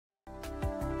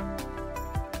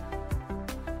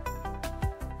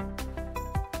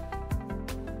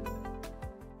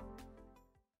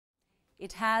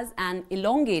It has an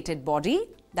elongated body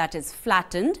that is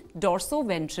flattened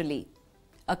dorso-ventrally.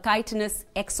 A chitinous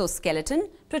exoskeleton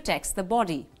protects the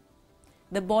body.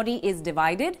 The body is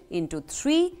divided into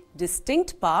three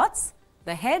distinct parts: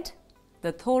 the head,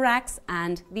 the thorax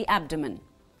and the abdomen.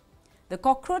 The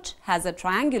cockroach has a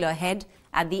triangular head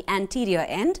at the anterior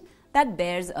end that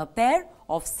bears a pair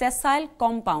of sessile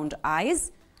compound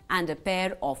eyes and a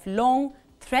pair of long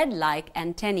thread-like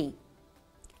antennae.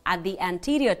 At the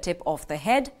anterior tip of the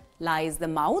head lies the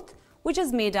mouth, which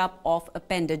is made up of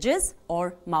appendages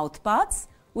or mouth parts,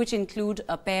 which include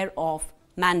a pair of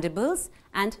mandibles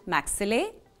and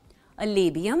maxillae, a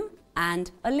labium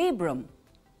and a labrum.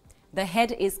 The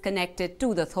head is connected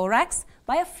to the thorax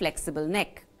by a flexible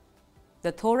neck.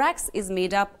 The thorax is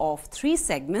made up of three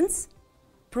segments: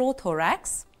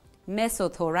 prothorax,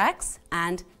 mesothorax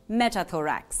and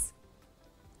metathorax.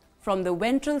 From the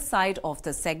ventral side of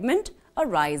the segment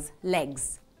arise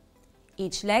legs.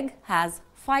 Each leg has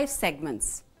 5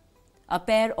 segments. A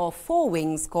pair of 4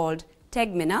 wings called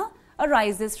tegmina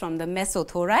arises from the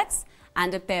mesothorax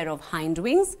and a pair of hind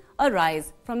wings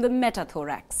arise from the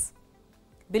metathorax.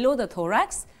 Below the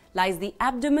thorax lies the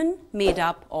abdomen made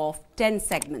up of 10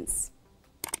 segments.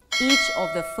 Each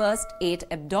of the first 8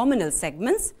 abdominal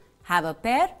segments have a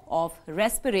pair of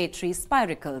respiratory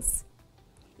spiracles.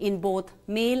 In both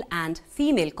male and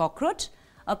female cockroach,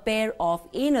 a pair of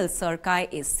anal cerci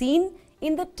is seen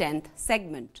in the 10th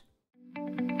segment.